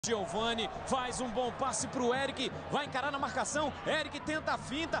Giovani faz um bom passe para o Eric, vai encarar na marcação, Eric tenta a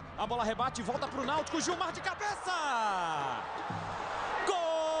finta, a bola rebate e volta para o Náutico, Gilmar de cabeça! Gol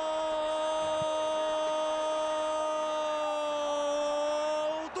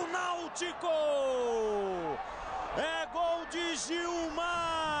do Náutico! É gol de Gilmar!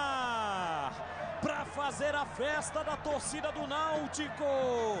 Para fazer a festa da torcida do Náutico,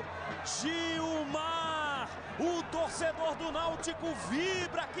 Gilmar, o torcedor do Náutico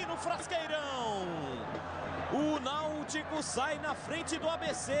vibra aqui no Frasqueirão. O Náutico sai na frente do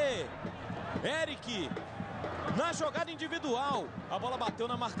ABC. Eric, na jogada individual, a bola bateu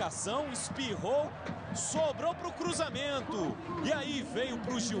na marcação, espirrou, sobrou para o cruzamento. E aí veio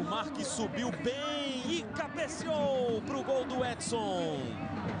para o Gilmar, que subiu bem e cabeceou para o gol do Edson.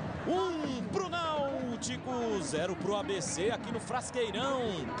 1 pro Náutico, 0 pro ABC aqui no Frasqueirão.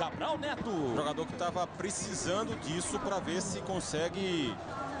 Cabral Neto. Jogador que estava precisando disso para ver se consegue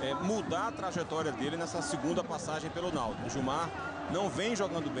mudar a trajetória dele nessa segunda passagem pelo Náutico. O Gilmar não vem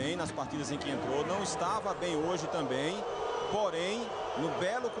jogando bem nas partidas em que entrou, não estava bem hoje também. Porém, no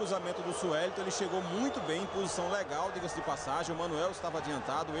belo cruzamento do Suelito, ele chegou muito bem, em posição legal, diga-se de passagem. O Manuel estava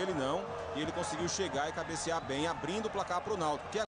adiantado, ele não. E ele conseguiu chegar e cabecear bem, abrindo o placar para o Náutico.